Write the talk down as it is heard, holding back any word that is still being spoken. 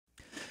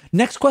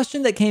Next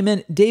question that came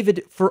in,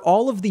 David, for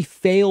all of the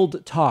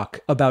failed talk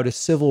about a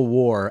civil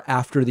war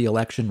after the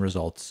election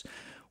results,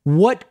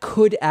 what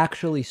could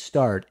actually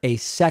start a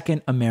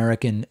second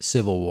American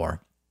Civil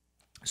War?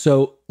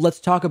 So let's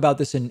talk about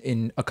this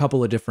in a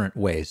couple of different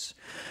ways.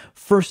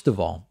 First of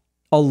all,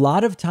 a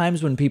lot of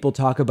times when people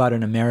talk about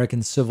an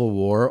American Civil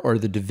War or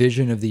the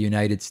division of the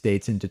United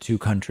States into two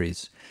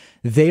countries,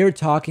 they are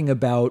talking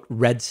about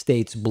red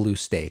states, blue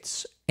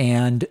states.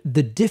 And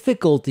the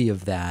difficulty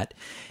of that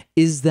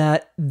is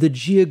that the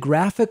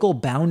geographical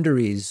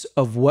boundaries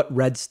of what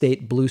red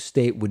state, blue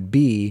state would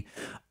be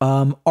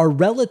are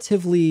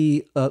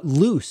relatively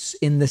loose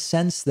in the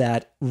sense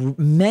that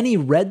many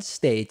red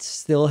states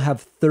still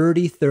have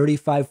 30,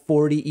 35,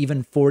 40,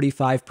 even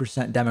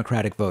 45%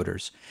 Democratic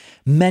voters.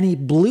 Many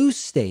blue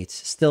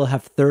states still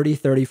have 30,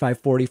 35,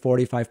 40,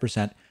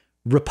 45%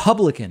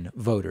 Republican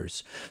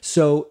voters.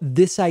 So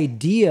this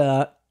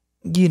idea,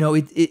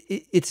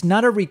 it's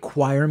not a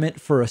requirement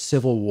for a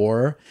civil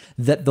war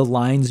that the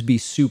lines be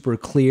super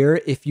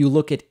clear. If you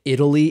look at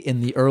Italy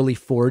in the early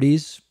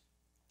 40s,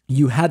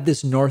 you had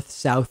this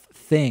north-south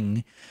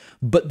thing,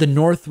 but the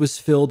North was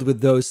filled with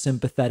those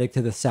sympathetic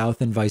to the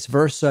South and vice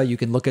versa. You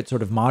can look at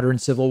sort of modern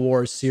civil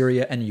wars,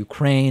 Syria and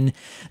Ukraine.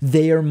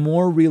 They are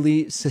more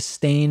really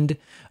sustained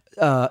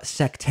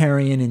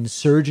sectarian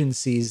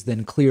insurgencies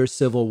than clear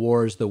civil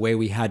wars, the way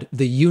we had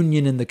the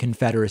Union and the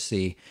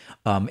Confederacy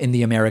in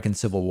the American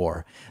Civil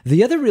War.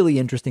 The other really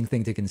interesting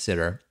thing to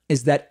consider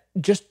is that,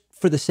 just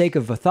for the sake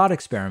of a thought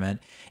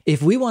experiment,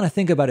 if we want to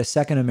think about a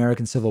second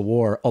American Civil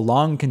War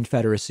along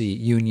Confederacy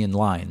Union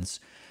lines,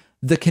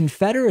 the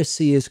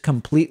Confederacy is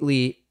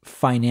completely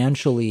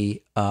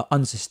financially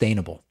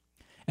unsustainable.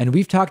 And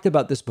we've talked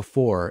about this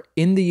before.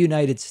 In the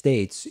United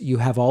States, you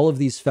have all of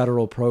these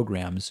federal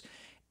programs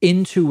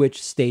into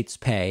which states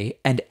pay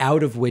and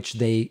out of which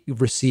they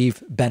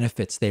receive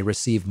benefits, they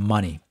receive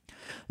money.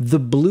 The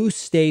blue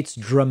states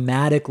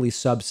dramatically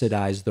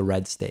subsidize the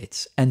red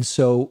states. And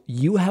so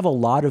you have a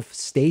lot of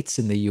states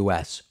in the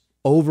US,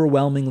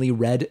 overwhelmingly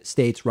red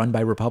states run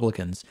by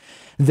Republicans,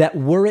 that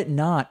were it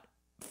not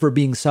for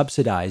being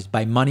subsidized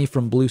by money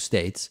from blue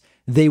states,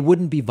 they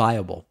wouldn't be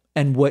viable.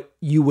 And what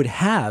you would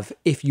have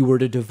if you were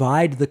to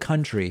divide the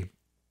country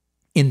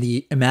in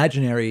the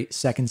imaginary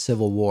Second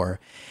Civil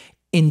War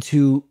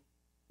into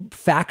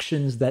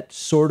factions that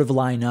sort of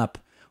line up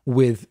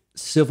with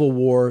Civil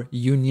War,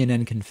 Union,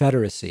 and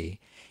Confederacy.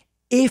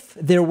 If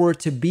there were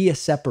to be a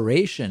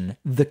separation,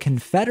 the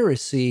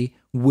Confederacy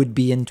would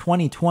be in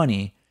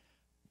 2020,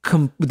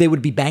 they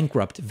would be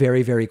bankrupt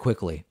very, very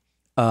quickly.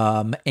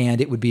 And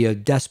it would be a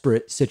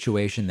desperate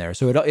situation there.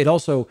 So it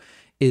also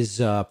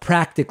is,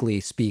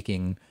 practically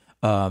speaking,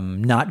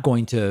 not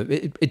going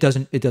to, it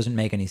doesn't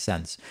make any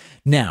sense.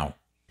 Now,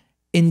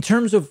 in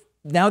terms of,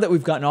 now that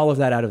we've gotten all of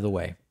that out of the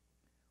way,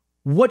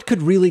 what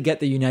could really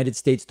get the United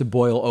States to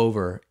boil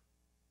over?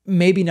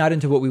 Maybe not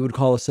into what we would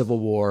call a civil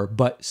war,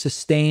 but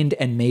sustained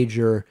and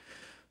major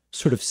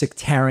sort of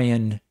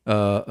sectarian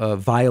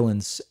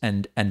violence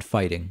and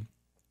fighting.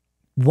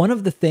 One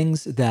of the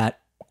things that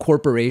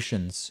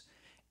corporations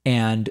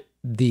and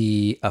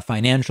the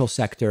financial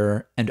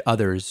sector and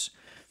others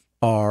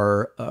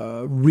are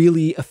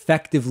really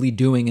effectively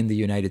doing in the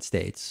United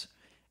States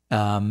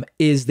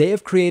is they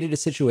have created a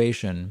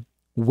situation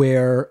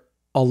where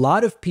a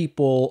lot of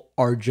people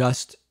are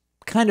just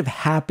kind of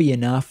happy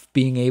enough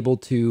being able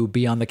to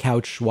be on the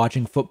couch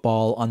watching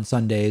football on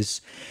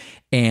Sundays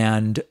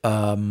and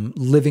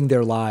living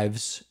their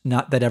lives.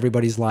 Not that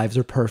everybody's lives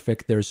are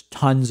perfect. There's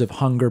tons of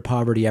hunger,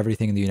 poverty,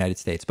 everything in the United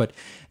States. But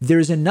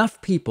there's enough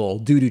people,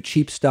 due to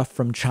cheap stuff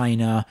from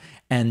China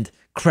and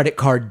credit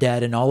card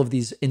debt and all of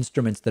these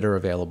instruments that are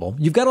available.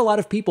 You've got a lot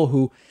of people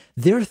who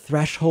their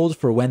threshold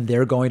for when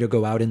they're going to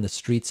go out in the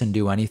streets and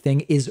do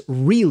anything is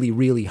really,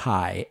 really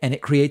high, and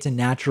it creates a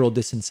natural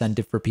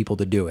disincentive for people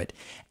to do it.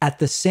 At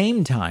the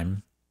same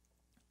time,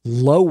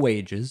 low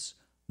wages,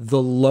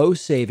 the low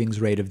savings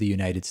rate of the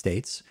United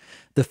States,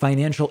 the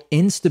financial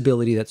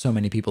instability that so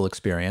many people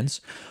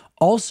experience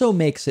also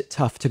makes it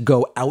tough to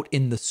go out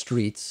in the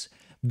streets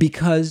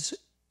because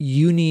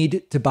you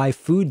need to buy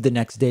food the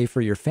next day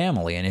for your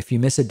family. And if you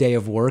miss a day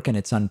of work and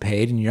it's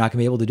unpaid, and you're not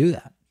gonna be able to do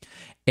that.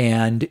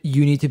 And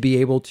you need to be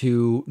able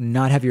to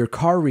not have your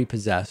car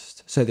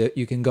repossessed so that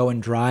you can go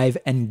and drive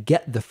and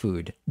get the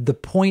food. The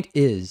point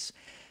is,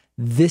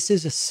 this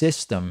is a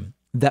system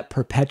that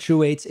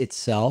perpetuates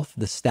itself.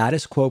 The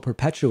status quo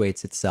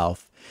perpetuates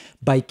itself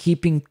by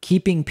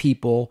keeping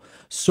people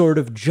sort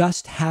of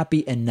just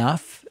happy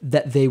enough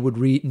that they would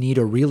need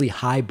a really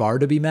high bar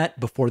to be met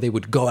before they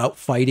would go out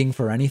fighting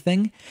for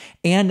anything.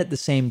 And at the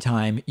same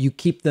time, you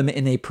keep them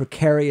in a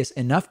precarious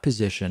enough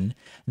position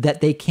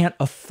that they can't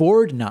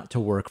afford not to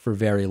work for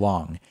very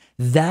long.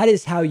 That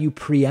is how you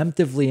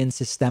preemptively and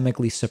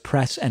systemically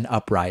suppress an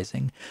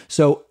uprising.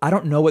 So I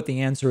don't know what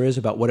the answer is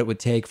about what it would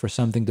take for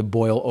something to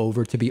boil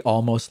over to be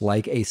almost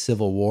like a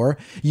civil war.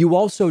 You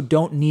also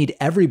don't need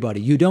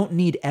everybody. You don't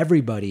need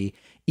everybody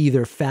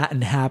either fat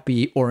and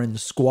happy or in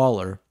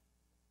squalor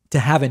to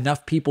have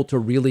enough people to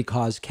really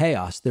cause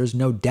chaos. There's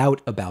no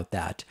doubt about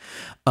that.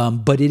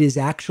 But it is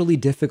actually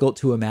difficult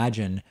to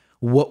imagine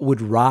what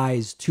would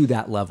rise to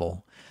that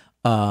level.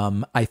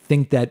 I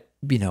think that,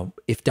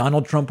 if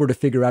Donald Trump were to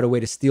figure out a way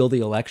to steal the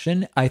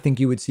election, I think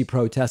you would see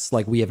protests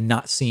like we have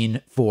not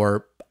seen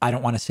for, I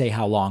don't want to say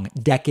how long,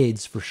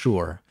 decades for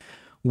sure.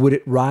 Would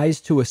it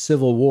rise to a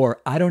civil war?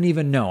 I don't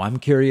even know. I'm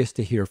curious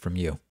to hear from you.